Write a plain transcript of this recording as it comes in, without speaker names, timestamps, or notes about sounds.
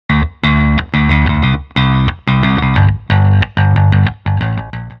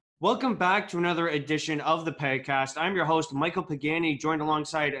Welcome back to another edition of the podcast. I'm your host, Michael Pagani, joined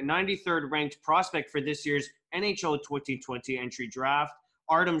alongside 93rd ranked prospect for this year's NHL 2020 entry draft,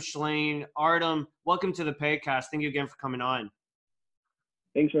 Artem Schlane. Artem, welcome to the podcast. Thank you again for coming on.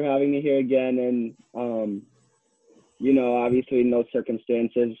 Thanks for having me here again. And, obviously in those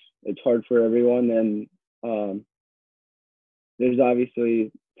circumstances, it's hard for everyone. And there's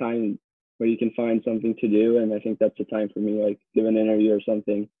obviously time where you can find something to do. And I think that's the time for me, like give an interview or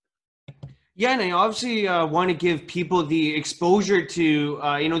something. Yeah, and I obviously want to give people the exposure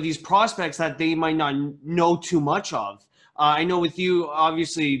to, these prospects that they might not know too much of. I know with you,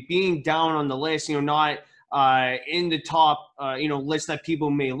 obviously, being down on the list, not in the top, list that people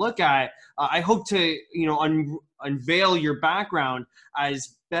may look at. I hope to, unveil your background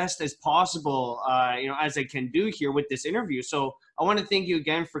as best as possible, as I can do here with this interview. So I want to thank you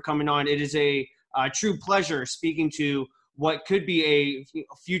again for coming on. It is a true pleasure speaking to what could be a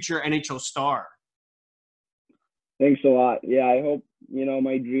future NHL star. Thanks a lot. Yeah, I hope,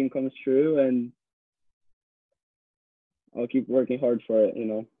 my dream comes true, and I'll keep working hard for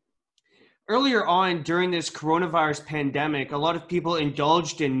it. Earlier on during this coronavirus pandemic, a lot of people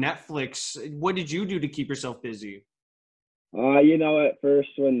indulged in Netflix. What did you do to keep yourself busy? At first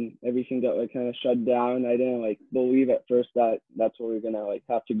when everything got kind of shut down, I didn't believe at first that that's what we're gonna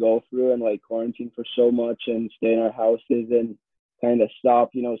have to go through and quarantine for so much and stay in our houses and kind of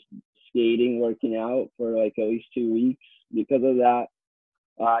stop, skating, working out for at least 2 weeks because of that.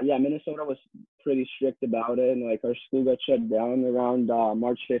 Minnesota was pretty strict about it, and our school got shut down around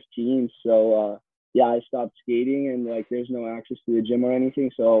March 15th. So I stopped skating, and there's no access to the gym or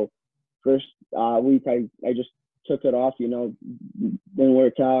anything. So first week I just took it off, didn't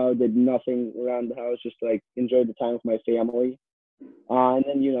work out, did nothing around the house, just enjoyed the time with my family. And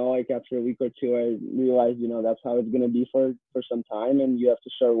then, after a week or two, I realized, that's how it's going to be for some time. And you have to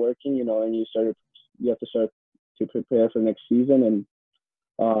start working, and you have to start to prepare for next season.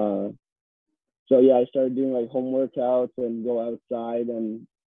 And I started doing home workouts and go outside and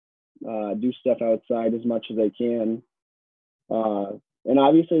do stuff outside as much as I can. And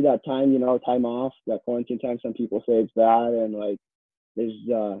obviously that time, time off, that quarantine time, some people say it's bad and there's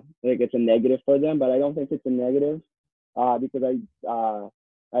it's a negative for them, but I don't think it's a negative because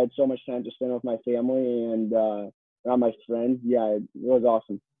I had so much time to spend with my family and around my friends. Yeah, it was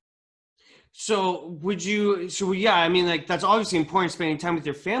awesome. So that's obviously important, spending time with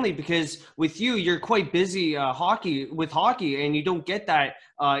your family, because with you, you're quite busy hockey, and you don't get that,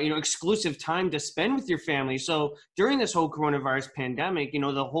 exclusive time to spend with your family. So during this whole coronavirus pandemic,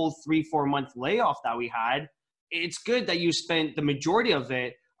 the whole 3-4 month layoff that we had, it's good that you spent the majority of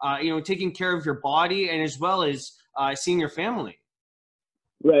it, taking care of your body and as well as seeing your family.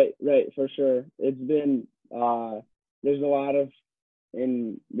 Right, for sure. It's been, there's a lot of,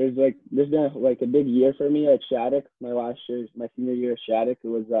 and there's been a big year for me at Shattuck. My senior year at Shattuck, it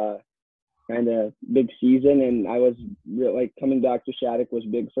was kind of big season, and I was coming back to Shattuck was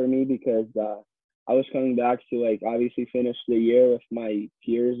big for me because I was coming back to obviously finish the year with my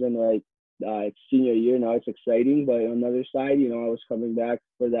peers and it's senior year now. It's exciting, but on the other side, I was coming back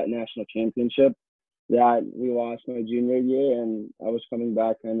for that national championship that we lost my junior year, and I was coming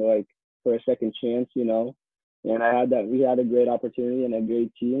back kind of for a second chance, and we had a great opportunity and a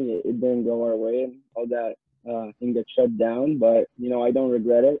great team. It didn't go our way and all that thing got shut down, but I don't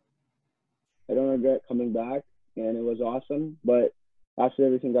regret it. I don't regret coming back, and it was awesome. But after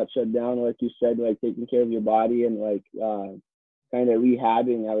everything got shut down, like you said, taking care of your body and kind of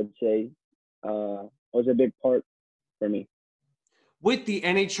rehabbing, I would say, was a big part for me. With the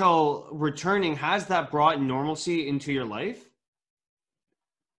NHL returning, has that brought normalcy into your life?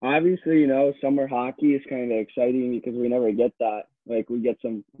 Obviously, summer hockey is kind of exciting because we never get that. We get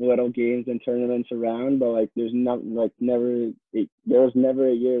some little games and tournaments around, but there's not there was never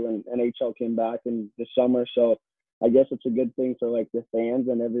a year when NHL came back in the summer. So I guess it's a good thing for the fans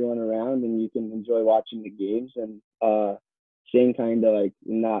and everyone around, and you can enjoy watching the games and staying kind of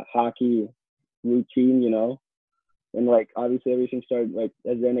in that hockey routine, And obviously everything started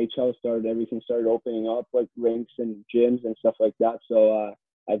as the NHL started, everything started opening up rinks and gyms and stuff like that. So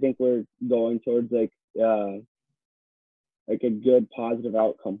I think we're going towards a good positive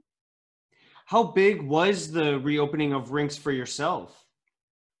outcome. How big was the reopening of rinks for yourself?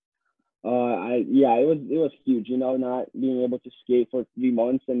 It was huge. Not being able to skate for 3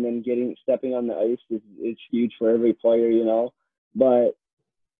 months and then stepping on the ice is huge for every player. But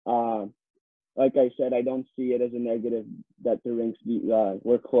like I said, I don't see it as a negative that the rinks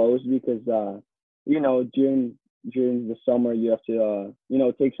were closed because during the summer you have to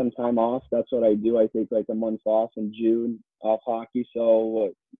take some time off. That's what I do. I take a month off in June off hockey.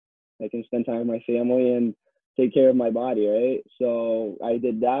 So I can spend time with my family and take care of my body, right? So I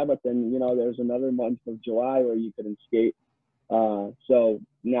did that, but then, you know, there's another month of July where you couldn't skate. So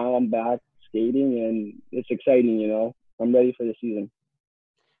now I'm back skating and it's exciting, you know. I'm ready for the season.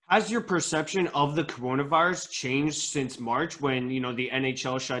 Has your perception of the coronavirus changed since March when, you know, the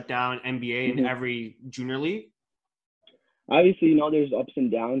NHL shut down, NBA, and Mhm. every junior league? Obviously, you know, there's ups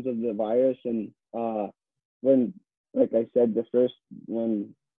and downs of the virus, and when, like I said,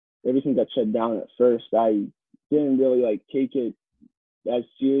 when everything got shut down at first, I didn't really like take it as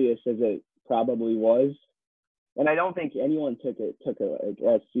serious as it probably was. And I don't think anyone took it like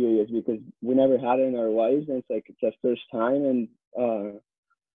as serious because we never had it in our lives, and it's our first time. And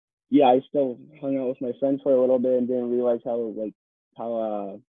yeah, I still hung out with my friends for a little bit and didn't realize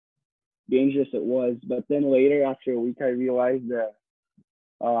how dangerous it was. But then later, after a week, I realized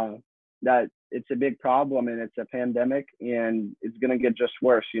uh, that it's a big problem and it's a pandemic and it's gonna get just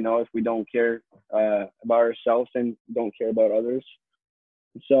worse. You know, if we don't care about ourselves and don't care about others.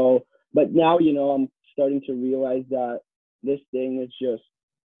 So, but now, you know, I'm starting to realize that this thing is just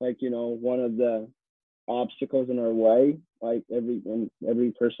like, you know, one of the obstacles in our way, like in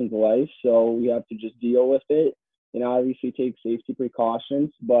every person's life. So we have to just deal with it and obviously take safety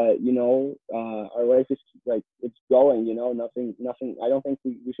precautions. But you know, our life is like it's going. You know, nothing. I don't think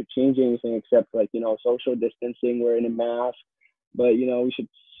we should change anything except like, you know, social distancing. We're in a mask, but you know we should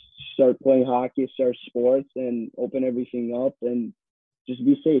start playing hockey, start sports, and open everything up and just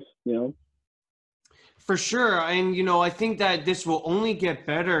be safe. You know. For sure. And, you know, I think that this will only get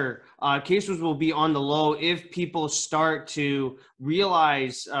better. Cases will be on the low if people start to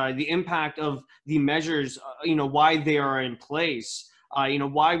realize the impact of the measures, you know, why they are in place, you know,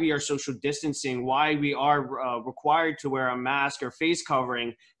 why we are social distancing, why we are required to wear a mask or face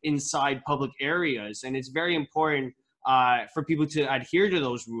covering inside public areas. And it's very important for people to adhere to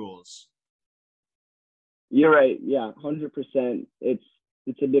those rules. You're right. Yeah, 100%. It's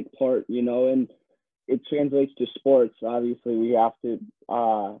a big part, you know, and it translates to sports. Obviously, we have to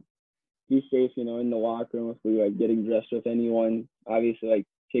be safe, you know, in the locker room if we like getting dressed with anyone. Obviously, like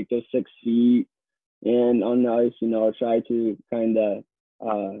take those 6 feet and on the ice, you know, try to kind of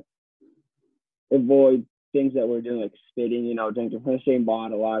uh, avoid things that we're doing like spitting, you know, drinking from the same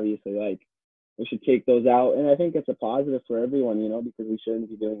bottle. Obviously, like we should take those out, and I think it's a positive for everyone, you know, because we shouldn't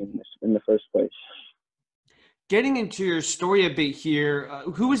be doing it in the first place. Getting into your story a bit here,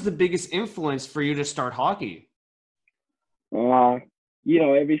 who was the biggest influence for you to start hockey? Uh, you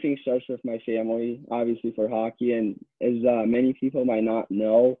know, everything starts with my family, obviously for hockey. And as many people might not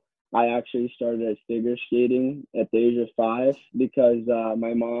know, I actually started as figure skating at the age of 5 because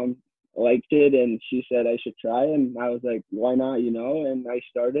my mom liked it and she said I should try. And I was like, why not, you know? And I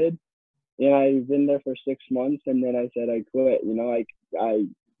started. And I've been there for 6 months and then I said I quit. You know, like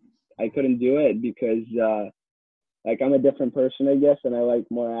I couldn't do it because like I'm a different person, I guess, and I like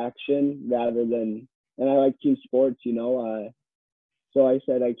more action rather than, and I like team sports, you know. So I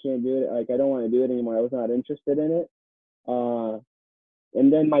said I can't do it. Like I don't want to do it anymore. I was not interested in it. Uh,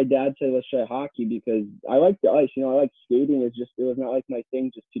 and then my dad said let's try hockey because I like the ice. You know, I like skating. It's just it was not like my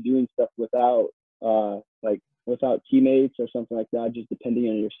thing. Just to doing stuff without like without teammates or something like that. Just depending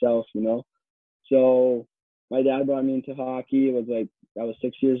on yourself, you know. So my dad brought me into hockey. It was like I was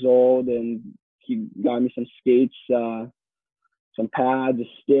 6 years old, and he got me some skates, some pads, a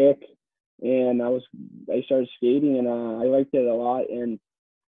stick, and I started skating, and I liked it a lot. And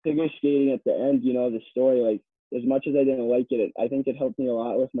figure skating at the end, you know, the story, like as much as I didn't like it, I think it helped me a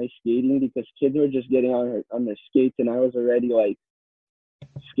lot with my skating because kids were just getting on their skates, and I was already like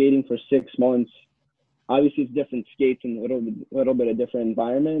skating for 6 months. Obviously, it's different skates and a little bit of different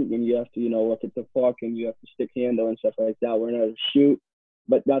environment, and you have to, you know, look at the puck and you have to stick handle and stuff like that. We're not a shoot,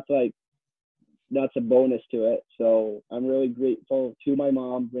 but that's a bonus to it. So I'm really grateful to my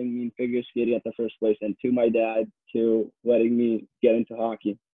mom bringing me in figure skating at the first place and to my dad to letting me get into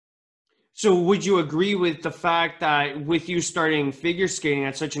hockey. So would you agree with the fact that with you starting figure skating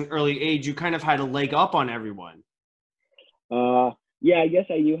at such an early age, you kind of had a leg up on everyone? Yeah, I guess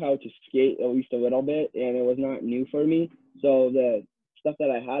I knew how to skate at least a little bit, and it was not new for me. So the stuff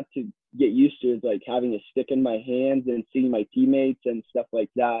that I had to get used to is like having a stick in my hands and seeing my teammates and stuff like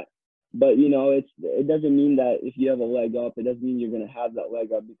that. But you know, it doesn't mean that if you have a leg up, it doesn't mean you're gonna have that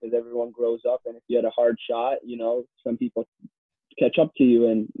leg up because everyone grows up, and if you had a hard shot, you know, some people catch up to you,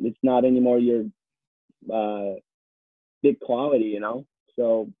 and it's not anymore your uh, big quality, you know.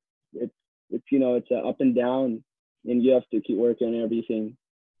 So it's you know it's a up and down, and you have to keep working on everything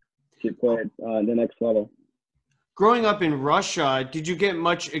to put it the next level. Growing up in Russia, did you get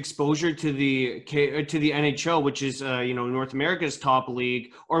much exposure to to the NHL, which is North America's top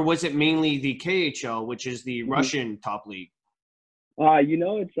league, or was it mainly the KHL, which is the Mhm. Russian top league?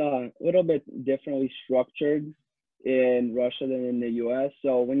 It's a little bit differently structured in Russia than in the U.S.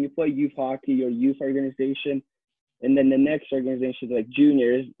 So when you play youth hockey, your youth organization, and then the next organization is like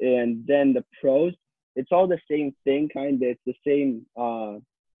juniors, and then the pros. It's all the same thing, kind of. It's the same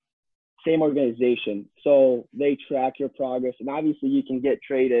organization. So they track your progress, and obviously you can get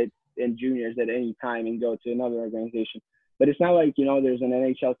traded in juniors at any time and go to another organization. But it's not like there's an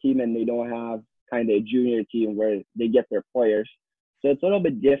NHL team and they don't have kind of a junior team where they get their players. So it's a little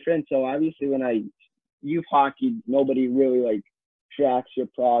bit different. So obviously when I youth hockey, nobody really like tracks your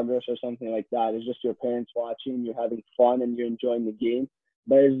progress or something like that. It's just your parents watching, you're having fun, and you're enjoying the game.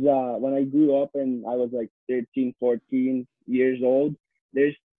 But when I grew up and I was like 13, 14 years old,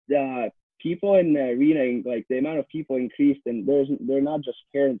 there's uh, people in the arena, like the amount of people increased, and they're not just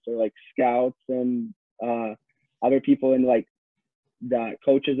parents, they're like scouts and other people in like the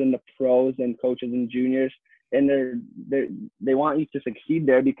coaches and the pros and coaches and juniors, and they want you to succeed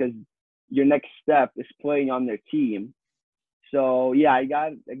there because your next step is playing on their team. So yeah, I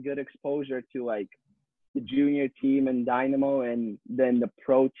got a good exposure to like the junior team and Dynamo and then the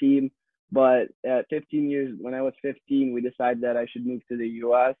pro team. But at 15 years, when I was 15, we decided that I should move to the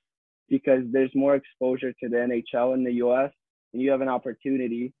US because there's more exposure to the NHL in the US, and you have an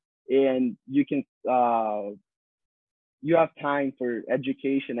opportunity, and you have time for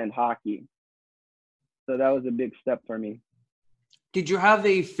education and hockey. So that was a big step for me. Did you have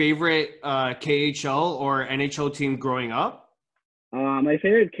a favorite KHL or NHL team growing up? My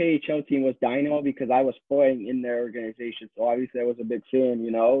favorite KHL team was Dynamo because I was playing in their organization. So obviously I was a big fan.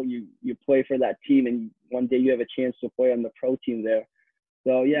 You play for that team, and one day you have a chance to play on the pro team there.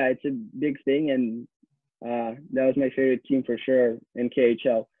 So yeah, it's a big thing, and that was my favorite team for sure in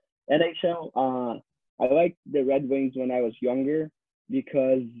KHL. NHL, I liked the Red Wings when I was younger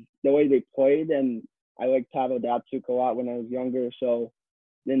because the way they played, and I liked Pavel Datsyuk a lot when I was younger. So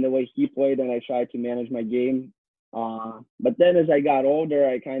then the way he played, and I tried to manage my game. But then as I got older,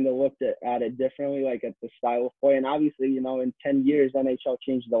 I kind of looked at it differently, like at the style of play. And obviously, in 10 years, NHL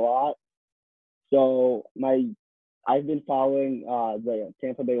changed a lot. So I've been following the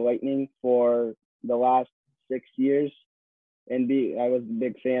Tampa Bay Lightning for the last 6 years, and I was a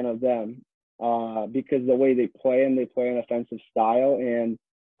big fan of them because the way they play, and they play an offensive style, and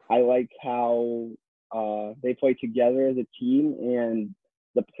I like how they play together as a team, and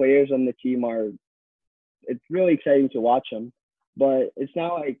the players on the team it's really exciting to watch them. But it's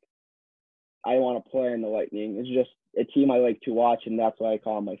not like I want to play in the Lightning. It's just a team I like to watch, and that's why I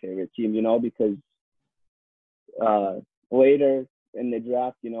call them my favorite team, because uh, later in the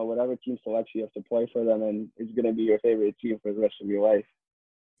draft, whatever team selects you have to play for them, and it's going to be your favorite team for the rest of your life.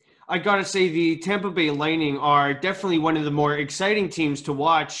 I gotta say, the Tampa Bay Lightning are definitely one of the more exciting teams to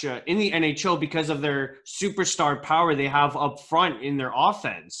watch in the NHL because of their superstar power they have up front in their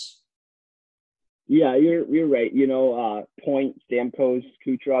offense. Yeah, you're right. Point, Stamkos,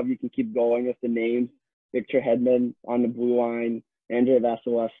 Kucherov. You can keep going with the names. Victor Hedman on the blue line, Andrei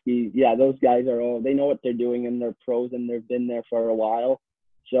Vasilevsky. Yeah, those guys they know what they're doing, and they're pros, and they've been there for a while.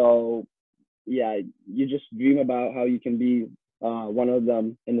 So yeah, you just dream about how you can be one of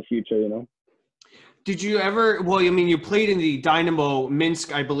them in the future. Did you ever? Well, I mean, you played in the Dynamo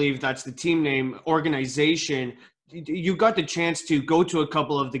Minsk, I believe that's the team name organization. You got the chance to go to a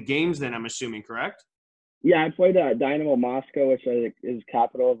couple of the games, then I'm assuming, correct? Yeah, I played at Dynamo Moscow, which is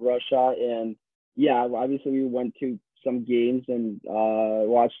capital of Russia, and yeah, obviously we went to some games and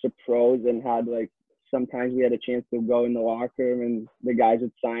watched the pros, and had like sometimes we had a chance to go in the locker room, and the guys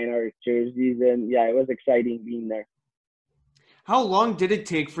would sign our jerseys, and yeah, it was exciting being there. How long did it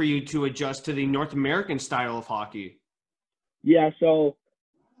take for you to adjust to the North American style of hockey? Yeah, so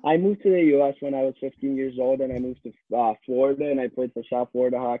I moved to the U.S. when I was 15 years old, and I moved to Florida, and I played for South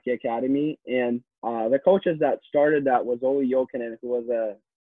Florida Hockey Academy. And the coaches that started that was Olli Jokinen, who was a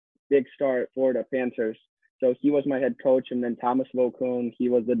big star at Florida Panthers. So he was my head coach, and then Thomas Vokoun, he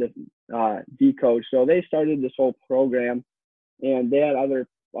was the D coach. So they started this whole program, and they had other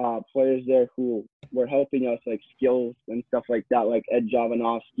players there who were helping us, like skills and stuff like that, like Ed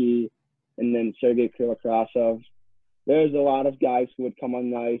Jovanovski, and then Sergei Krivokrasov. There's a lot of guys who would come on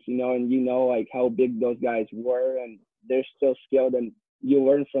the ice, and like how big those guys were, and they're still skilled, and you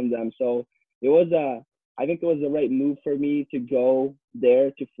learn from them. So it was I think it was the right move for me to go there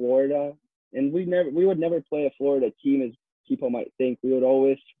to Florida. And we would never play a Florida team as people might think. We would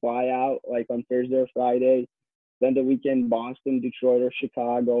always fly out like on Thursday or Friday, spend a weekend in Boston, Detroit, or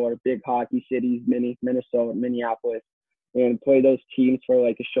Chicago, or big hockey cities, Minnesota, Minneapolis, and play those teams for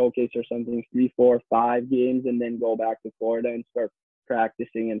like a showcase or something, 3, 4, 5 games, and then go back to Florida and start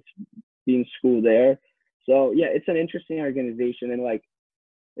practicing and being school there. So yeah, it's an interesting organization, and like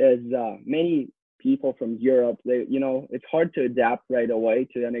as many people from Europe, they it's hard to adapt right away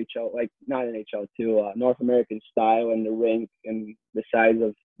to NHL, like not NHL, to North American style and the rink and the size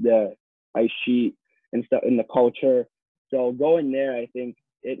of the ice sheet and stuff in the culture. So going there, I think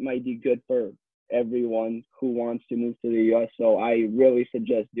it might be good for everyone who wants to move to the US. So I really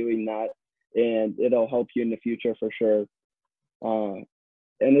suggest doing that, and it'll help you in the future for sure.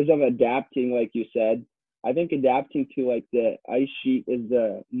 And as of adapting, like you said, I think adapting to like the ice sheet is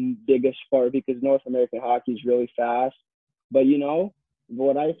the biggest part because North American hockey is really fast. But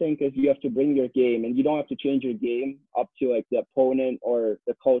what I think is you have to bring your game, and you don't have to change your game up to like the opponent or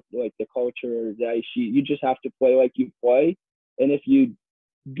the like the culture or the ice sheet. You just have to play like you play, and if you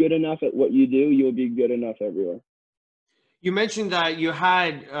good enough at what you do, you'll be good enough everywhere. You mentioned that you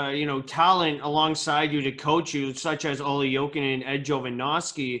had, talent alongside you to coach you, such as Olli Jokinen and Ed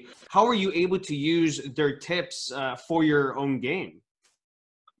Jovanovski. How were you able to use their tips for your own game?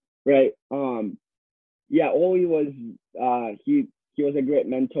 Right. Yeah, Ollie was he was a great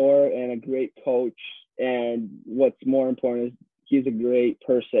mentor and a great coach. And what's more important is he's a great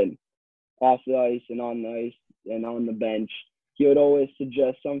person off the ice and on the ice and on the bench. He would always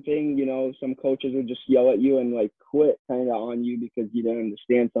suggest something. Some coaches would just yell at you and like quit kind of on you because you didn't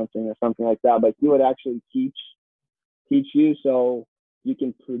understand something or something like that. But he would actually teach you so you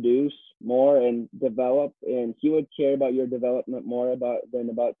can produce more and develop. And he would care about your development more than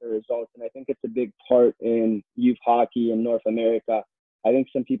about the results. And I think it's a big part in youth hockey in North America. I think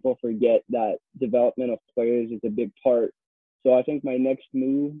some people forget that development of players is a big part. So I think my next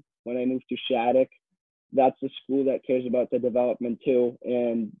move, when I move to Shattuck, that's a school that cares about the development too.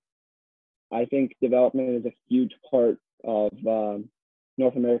 And I think development is a huge part of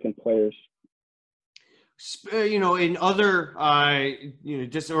North American players. In other, or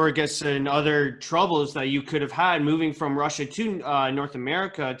I guess in other troubles that you could have had moving from Russia to North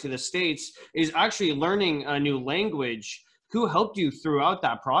America to the States is actually learning a new language. Who helped you throughout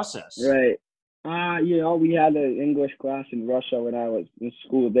that process? Right. We had an English class in Russia when I was in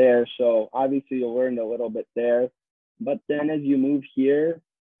school there. So obviously you learned a little bit there. But then as you move here,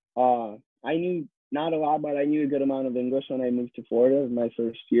 I knew not a lot, but I knew a good amount of English when I moved to Florida my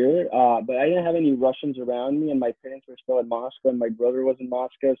first year. But I didn't have any Russians around me, and my parents were still in Moscow, and my brother was in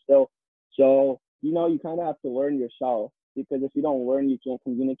Moscow still. So, you kind of have to learn yourself, because if you don't learn, you can't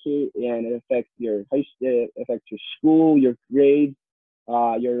communicate, and it affects your it affects your school, your grades,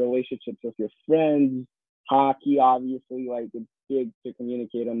 your relationships with your friends. Hockey, obviously, like it's big to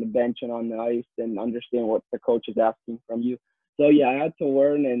communicate on the bench and on the ice and understand what the coach is asking from you. So yeah, I had to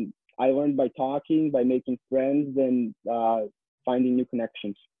learn, and I learned by talking, by making friends, and finding new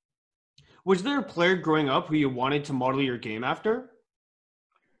connections. Was there a player growing up who you wanted to model your game after?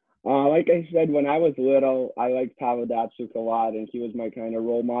 Like I said, when I was little, I liked Pavel Datsyuk a lot, and he was my kind of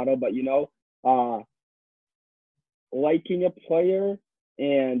role model. But liking a player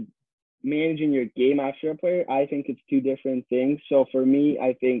and managing your game after a player, I think it's two different things. So for me,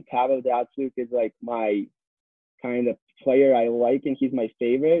 I think Pavel Datsyuk is like my kind of player I like, and he's my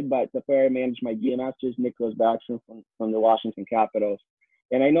favorite. But the player I manage my game after is Nicklas Backstrom from the Washington Capitals.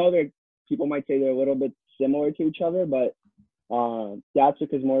 And I know that people might say they're a little bit similar to each other, but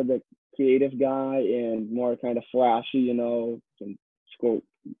Datsyuk is more the creative guy and more kind of flashy, can score,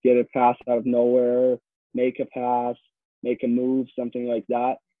 get a pass out of nowhere, make a pass, make a move, something like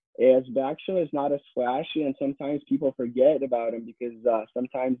that. As Backstrom is not as flashy, and sometimes people forget about him because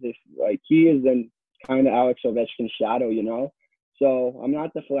sometimes if like he is in kind of Alex Ovechkin's shadow, So I'm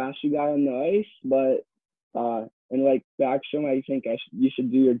not the flashy guy on the ice, but and like Backstrom, I think you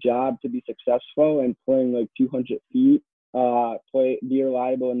should do your job to be successful, and playing like 200 feet, be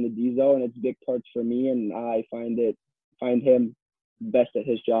reliable in the D zone. It's big parts for me, and I find him best at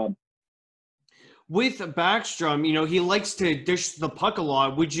his job. With Backstrom, he likes to dish the puck a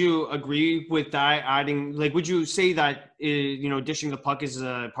lot. Would you agree with that? Would you say that dishing the puck is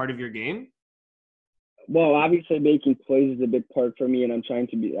a part of your game? Well, obviously making plays is a big part for me, and I'm trying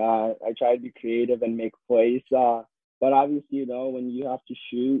to be. I try to be creative and make plays. But obviously, when you have to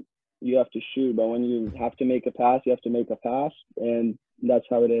shoot, you have to shoot. But when you have to make a pass, you have to make a pass, and that's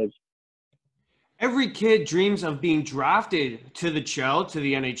how it is. Every kid dreams of being drafted to the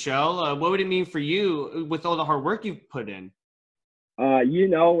NHL. What would it mean for you with all the hard work you've put in?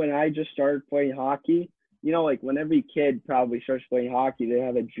 When I just started playing hockey, like when every kid probably starts playing hockey, they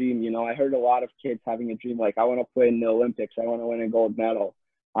have a dream. I heard a lot of kids having a dream like, I want to play in the Olympics. I want to win a gold medal.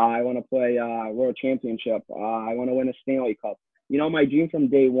 I want to play world championship. I want to win a Stanley Cup. My dream from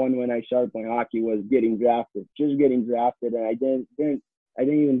day one when I started playing hockey was getting drafted, just getting drafted. And I didn't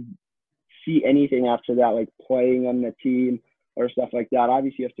even see anything after that, like playing on the team or stuff like that.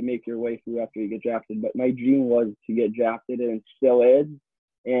 Obviously, you have to make your way through after you get drafted. But my dream was to get drafted, and it still is.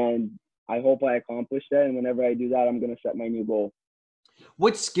 And I hope I accomplish that. And whenever I do that, I'm going to set my new goal.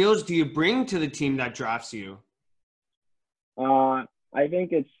 What skills do you bring to the team that drafts you? I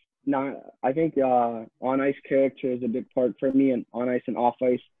think it's not. I think on ice character is a big part for me, and on ice and off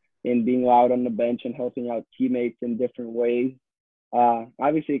ice, and being loud on the bench and helping out teammates in different ways.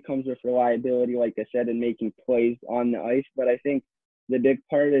 Obviously, it comes with reliability, like I said, and making plays on the ice. But I think the big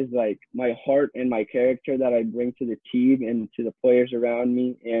part is like my heart and my character that I bring to the team and to the players around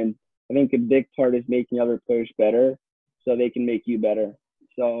me. And I think a big part is making other players better so they can make you better.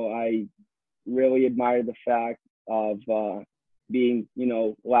 So I really admire the fact of being,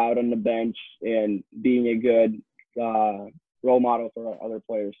 loud on the bench and being a good role model for other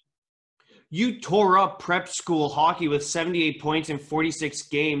players. You tore up prep school hockey with 78 points in 46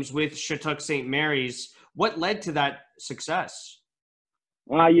 games with Shattuck St. Mary's. What led to that success?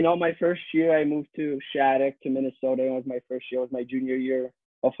 My first year I moved to Shattuck to Minnesota. It was my first year. It was my junior year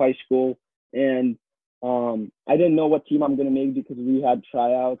of high school. And I didn't know what team I'm going to make because we had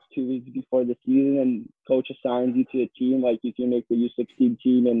tryouts 2 weeks before the season, and coach assigns you to a team. Like you can make the U16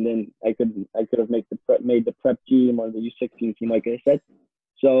 team, and then I could have made the prep team or the U16 team, like I said.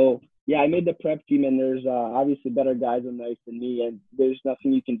 So yeah, I made the prep team, and there's obviously better guys on the ice than me, and there's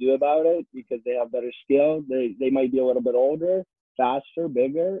nothing you can do about it because they have better skill. They might be a little bit older, faster,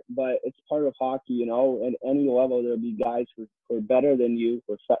 bigger, but it's part of hockey, At any level, there'll be guys who are better than you,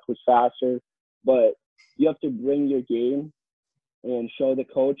 who's faster, but you have to bring your game and show the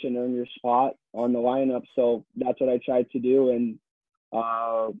coach and earn your spot on the lineup. So that's what I tried to do, and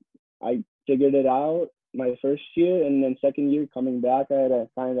I figured it out my first year, and then second year coming back, I had a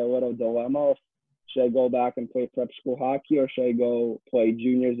kind of a little dilemma of should I go back and play prep school hockey or should I go play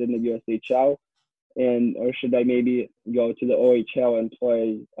juniors in the USHL, or should I maybe go to the OHL and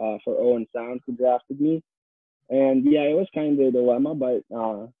play for Owen Sound, who drafted me. And yeah, it was kind of a dilemma, but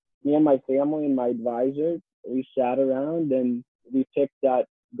me and my family and my advisor, we sat around and we picked that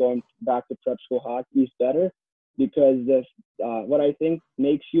going back to prep school hockey is better because what I think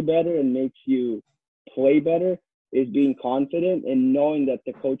makes you better and makes you play better is being confident and knowing that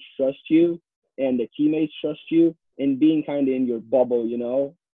the coach trusts you and the teammates trust you and being kind of in your bubble,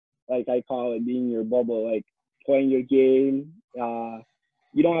 like I call it being your bubble, like playing your game.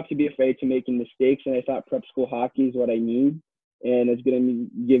 You don't have to be afraid to making mistakes. And I thought prep school hockey is what I need. And it's going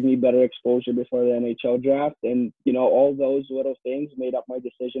to give me better exposure before the NHL draft. And, all those little things made up my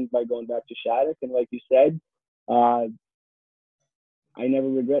decision by going back to Shattuck. And like you said, I never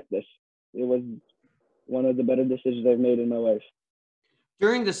regret this. It was one of the better decisions I've made in my life.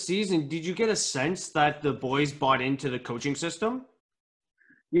 During the season, did you get a sense that the boys bought into the coaching system?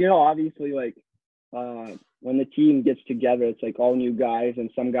 Obviously, like when the team gets together, it's like all new guys, and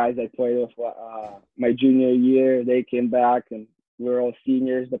some guys I played with my junior year, they came back and we're all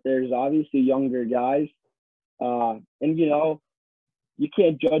seniors, but there's obviously younger guys. And, you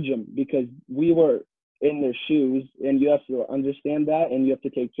can't judge them because we were in their shoes, and you have to understand that, and you have to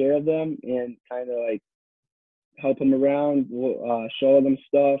take care of them and kind of like help them around, show them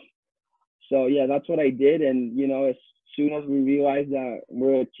stuff. So yeah, that's what I did. And as soon as we realized that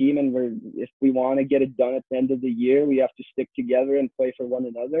we're a team and if we want to get it done at the end of the year, we have to stick together and play for one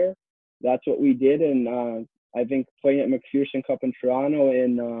another. That's what we did. And I think playing at McPherson Cup in Toronto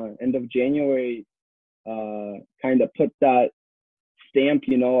in end of January kind of put that stamp,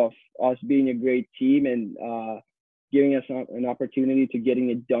 of us being a great team and giving us an opportunity to getting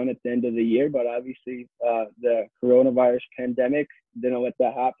it done at the end of the year. But obviously the coronavirus pandemic didn't let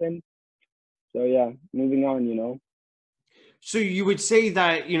that happen. So yeah, moving on, So you would say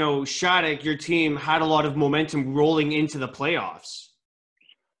that, Shattuck, your team, had a lot of momentum rolling into the playoffs.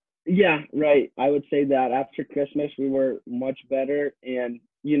 Yeah, right. I would say that after Christmas, we were much better. And,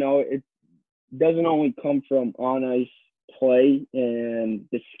 it doesn't only come from on-ice play and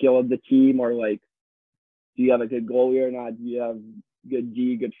the skill of the team or like, do you have a good goalie or not? Do you have good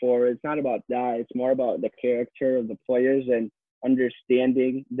D, good forward? It's not about that. It's more about the character of the players and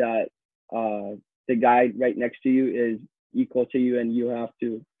understanding that the guy right next to you is equal to you and you have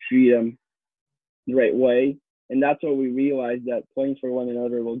to treat him the right way. And that's what we realized, that playing for one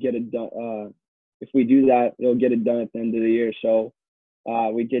another will get it done. If we do that, it'll get it done at the end of the year. So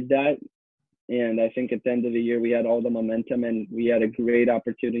we did that. And I think at the end of the year, we had all the momentum and we had a great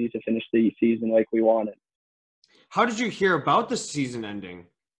opportunity to finish the season like we wanted. How did you hear about the season ending?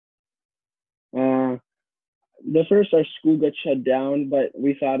 Uh, the first, our school got shut down, but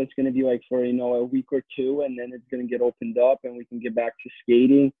we thought it's going to be like for, a week or two, and then it's going to get opened up and we can get back to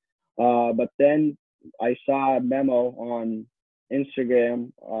skating. But then I saw a memo on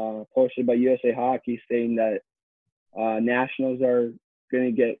Instagram posted by USA Hockey saying that nationals are going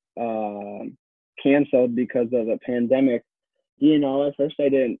to get canceled because of the pandemic. At first I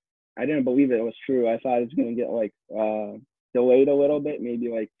didn't believe it was true. I thought it was going to get like delayed a little bit, maybe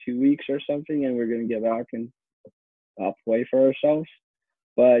like 2 weeks or something, and we're going to get back and play for ourselves.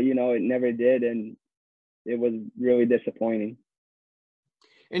 But it never did, and it was really disappointing.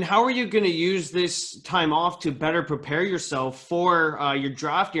 And how are you going to use this time off to better prepare yourself for your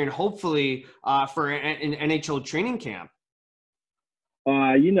draft year and hopefully for an NHL training camp?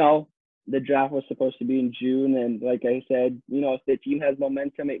 The draft was supposed to be in June, and like I said, if the team has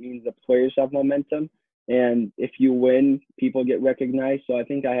momentum, it means the players have momentum. And if you win, people get recognized. So I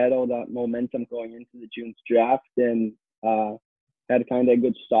think I had all that momentum going into the June's draft, and had kind of a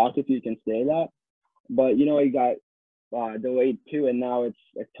good stock, if you can say that. But it got delayed too, and now it's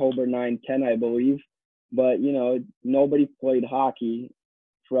October 9, 10, I believe. But nobody played hockey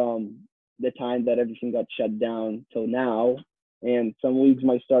from the time that everything got shut down till now, and some leagues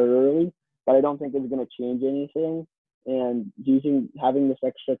might start early, but I don't think it's going to change anything. And having this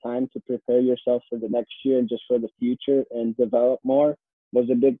extra time to prepare yourself for the next year and just for the future and develop more was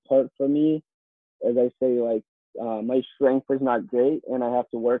a big part for me. As I say, like my strength is not great, and I have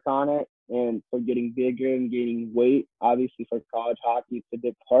to work on it. And for getting bigger and gaining weight, obviously for college hockey, it's a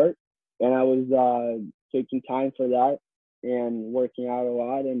big part. And I was taking time for that and working out a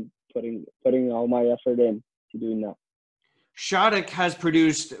lot and putting all my effort in to doing that. Shattuck has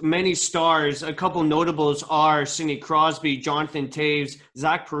produced many stars. A couple notables are Sidney Crosby, Jonathan Toews,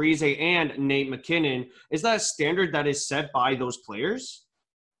 Zach Parise, and Nate MacKinnon. Is that a standard that is set by those players?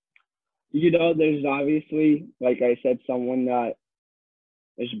 There's obviously, like I said, someone that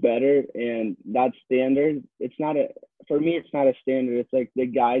is better, and that standard, for me, it's not a standard. It's like the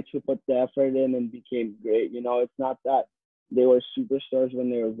guys who put the effort in and became great. It's not that they were superstars when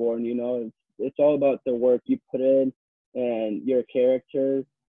they were born. It's all about the work you put in and your character,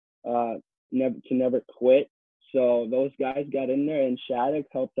 never quit. So those guys got in there, and Shattuck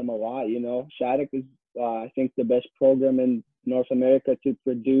helped them a lot. Shattuck is, I think, the best program in North America to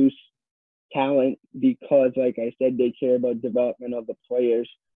produce talent because, like I said, they care about development of the players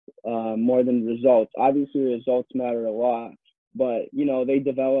more than results. Obviously, results matter a lot, but they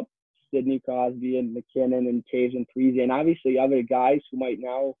develop Sidney Crosby and MacKinnon and Toews and Parise, and obviously other guys who might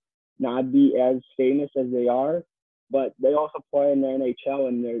now not be as famous as they are, but they also play in the NHL,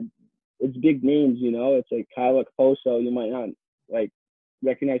 and it's big names. It's like Kyle Okposo. You might not like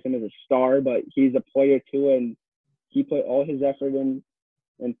recognize him as a star, but he's a player too, and he put all his effort in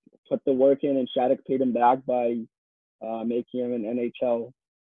and put the work in, and Shattuck paid him back by making him an NHL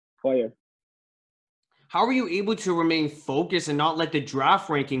player. How are you able to remain focused and not let the draft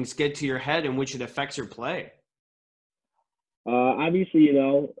rankings get to your head in which it affects your play? Obviously,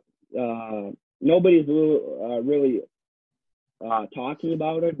 nobody's really talking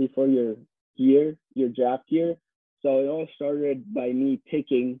about it before your draft year. So it all started by me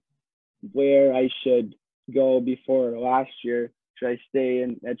picking where I should go before last year. Should I stay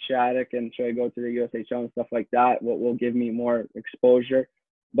at Shattuck, and should I go to the USHL and stuff like that? What will give me more exposure?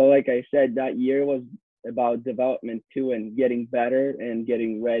 But like I said, that year was about development too, and getting better and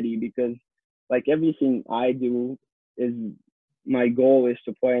getting ready, because like everything I do is, my goal is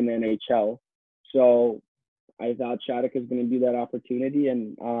to play in the NHL. So I thought Shattuck is going to be that opportunity,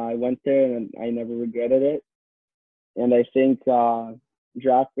 and I went there and I never regretted it. And I think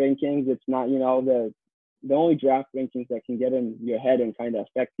draft rankings, it's not, the only draft rankings that can get in your head and kind of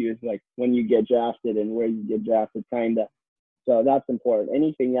affect you is like when you get drafted and where you get drafted, kind of. So that's important.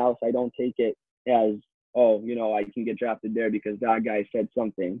 Anything else, I don't take it as, I can get drafted there because that guy said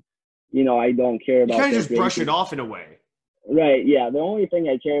something. I don't care about. You kind of just brush it off in a way. Right. Yeah. The only thing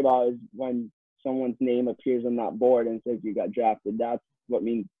I care about is when someone's name appears on that board and says you got drafted. That's what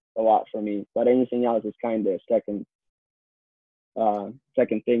means a lot for me. But anything else is kind of second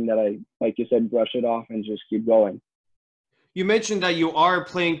thing that I, like you said, brush it off and just keep going. You mentioned that you are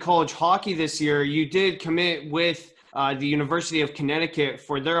playing college hockey this year. You did commit with the University of Connecticut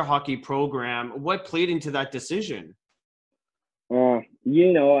for their hockey program. What played into that decision?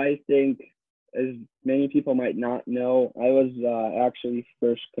 I think, as many people might not know, I was actually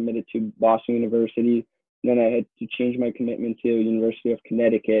first committed to Boston University. Then I had to change my commitment to University of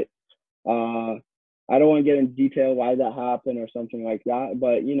Connecticut. Uh, I don't want to get into detail why that happened or something like that,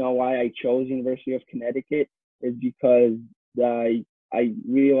 but why I chose University of Connecticut is because I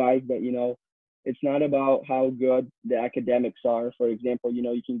realized that it's not about how good the academics are. For example,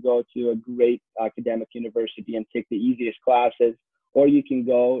 you can go to a great academic university and take the easiest classes, or you can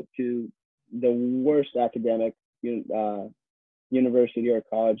go to the worst academic uh, university or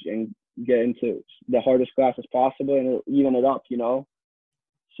college and get into the hardest classes possible and even it up.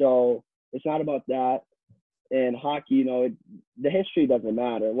 So it's not about that. And hockey, the history doesn't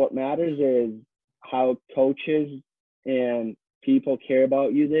matter. What matters is how coaches and people care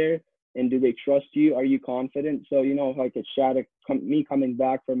about you there, and do they trust you? Are you confident? So like at Shattuck, me coming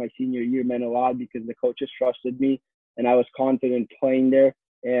back for my senior year meant a lot because the coaches trusted me, and I was confident playing there,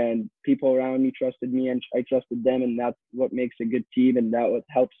 and people around me trusted me, and I trusted them, and that's what makes a good team, and that what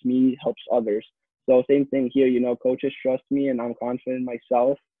helps me helps others. So same thing here. Coaches trust me, and I'm confident in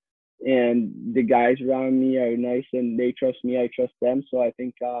myself, and the guys around me are nice and they trust me, I trust them. So I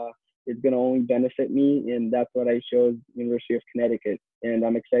think it's going to only benefit me, and that's what I chose University of Connecticut. And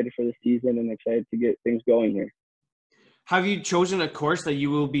I'm excited for the season and excited to get things going here. Have you chosen a course that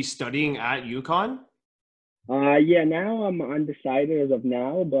you will be studying at UConn? Yeah, now I'm undecided as of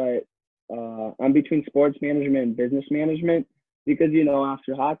now, but I'm between sports management and business management because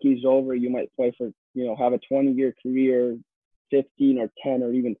after hockey's over, you might play for have a 20-year career, 15 or 10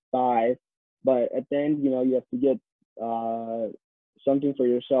 or even 5, but at the end, you have to get something for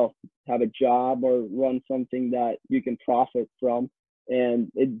yourself, have a job or run something that you can profit from,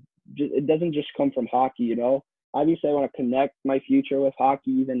 and it doesn't just come from hockey. Obviously, I want to connect my future with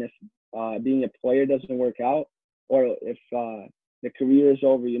hockey, even if being a player doesn't work out, or if the career is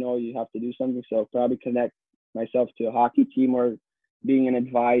over, you have to do something. So probably connect myself to a hockey team, or being an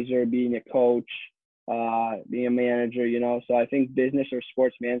advisor, being a coach, being a manager. So I think business or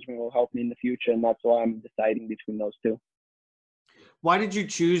sports management will help me in the future, and that's why I'm deciding between those two. Why did you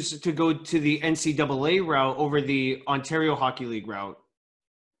choose to go to the NCAA route over the Ontario Hockey League route?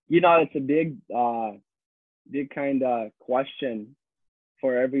 It's a big kind of question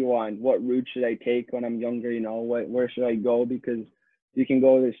for everyone. What route should I take when I'm younger? Where should I go? Because you can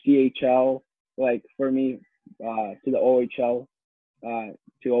go to CHL, like for me, to the OHL,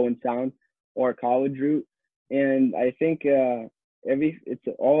 to Owen Sound, or college route. And I think it's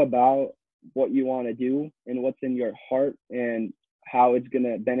all about what you want to do and what's in your heart and how it's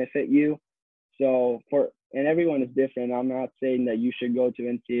gonna benefit you. So and everyone is different. I'm not saying that you should go to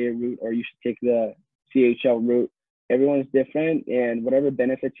NCAA route or you should take the CHL route. Everyone's different, and whatever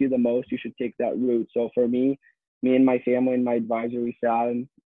benefits you the most, you should take that route. So for me and my family and my advisor, we sat and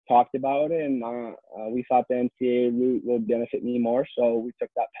talked about it, and we thought the NCAA route would benefit me more, so we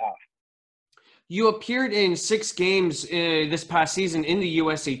took that path. You appeared in 6 games this past season in the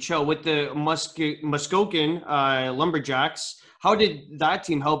USHL with the Muskoken Lumberjacks. How did that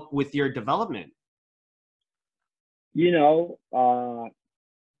team help with your development?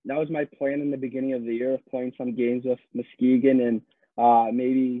 That was my plan in the beginning of the year, of playing some games with Muskegon and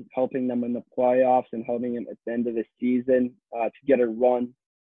maybe helping them in the playoffs and helping them at the end of the season to get a run.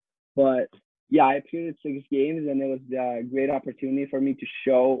 But yeah, I appeared at 6 games, and it was a great opportunity for me to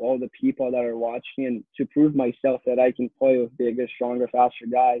show all the people that are watching and to prove myself that I can play with bigger, stronger, faster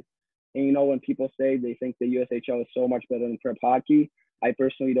guys. And when people say they think the USHL is so much better than prep hockey, I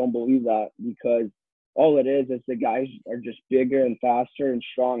personally don't believe that, because all it is the guys are just bigger and faster and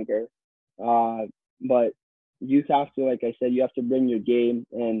stronger. But you have to, like I said, you have to bring your game,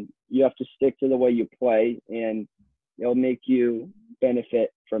 and you have to stick to the way you play, and it'll make you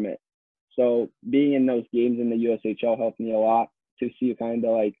benefit from it. So being in those games in the USHL helped me a lot to see kind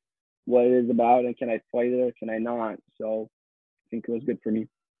of like what it is about, and can I play there, can I not? So I think it was good for me.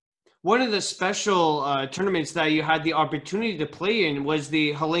 One of the special tournaments that you had the opportunity to play in was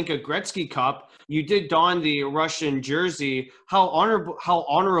the Hlinka Gretzky Cup. You did don the Russian jersey. How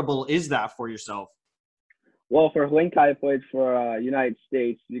honorable is that for yourself? Well, for Hlinka, I played for United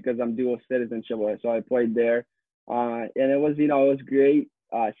States because I'm dual citizenship, so I played there, and it was great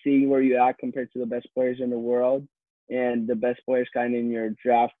seeing where you at compared to the best players in the world, and the best players kind of in your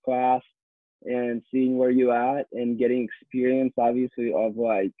draft class, and seeing where you at and getting experience, obviously, of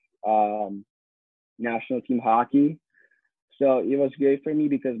like national team hockey. So it was great for me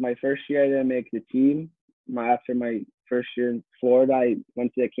because my first year I didn't make the team. After my first year in Florida, I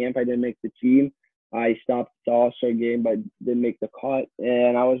went to the camp. I didn't make the team. I stopped the All-Star game, but didn't make the cut,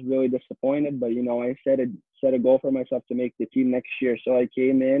 and I was really disappointed. But I set a goal for myself to make the team next year. So I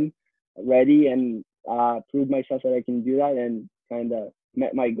came in ready and proved myself that I can do that, and kind of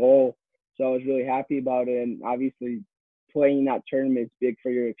met my goal. So I was really happy about it, and obviously playing that tournament is big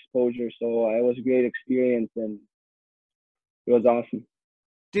for your exposure. So it was a great experience and it was awesome.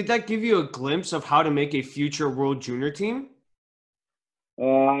 Did that give you a glimpse of how to make a future World Junior team?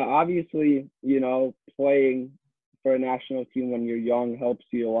 Obviously, playing for a national team when you're young helps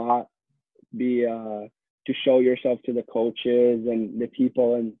you a lot. Be to show yourself to the coaches and the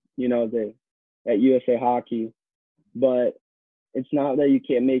people and the at USA Hockey. But it's not that you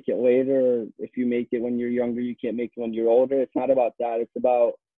can't make it later, or if you make it when you're younger, you can't make it when you're older. It's not about that. It's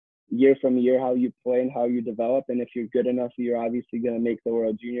about year from year how you play and how you develop. And if you're good enough, you're obviously going to make the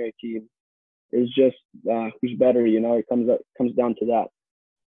World Junior team. It's just who's better. It comes down to that.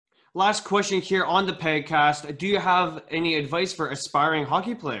 Last question here on the podcast. Do you have any advice for aspiring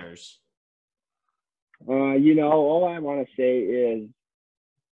hockey players? All I want to say is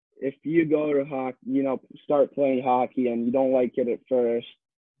if you go to hockey, start playing hockey and you don't like it at first,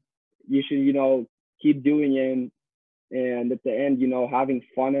 you should, keep doing it. And at the end, having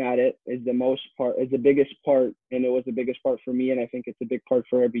fun at it is the biggest part. And it was the biggest part for me. And I think it's a big part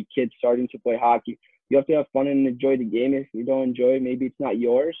for every kid starting to play hockey. You have to have fun and enjoy the game. If you don't enjoy it, maybe it's not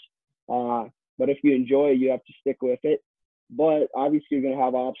yours. But if you enjoy it, you have to stick with it. But obviously, you're going to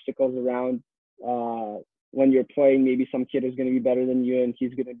have obstacles around when you're playing. Maybe some kid is going to be better than you, and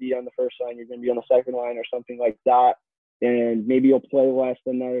he's going to be on the first line. You're going to be on the second line or something like that. And maybe you'll play less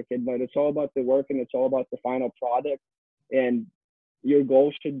than the other kid. But it's all about the work, and it's all about the final product. And your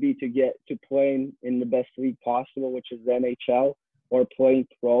goal should be to get to playing in the best league possible, which is the NHL, or playing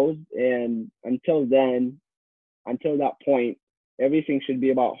pros. And until that point, everything should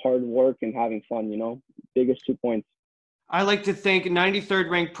be about hard work and having fun, biggest 2 points. I'd like to thank 93rd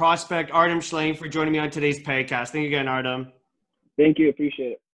ranked prospect Artem Schlang for joining me on today's podcast. Thank you again, Artem. Thank you.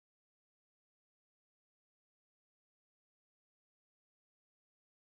 Appreciate it.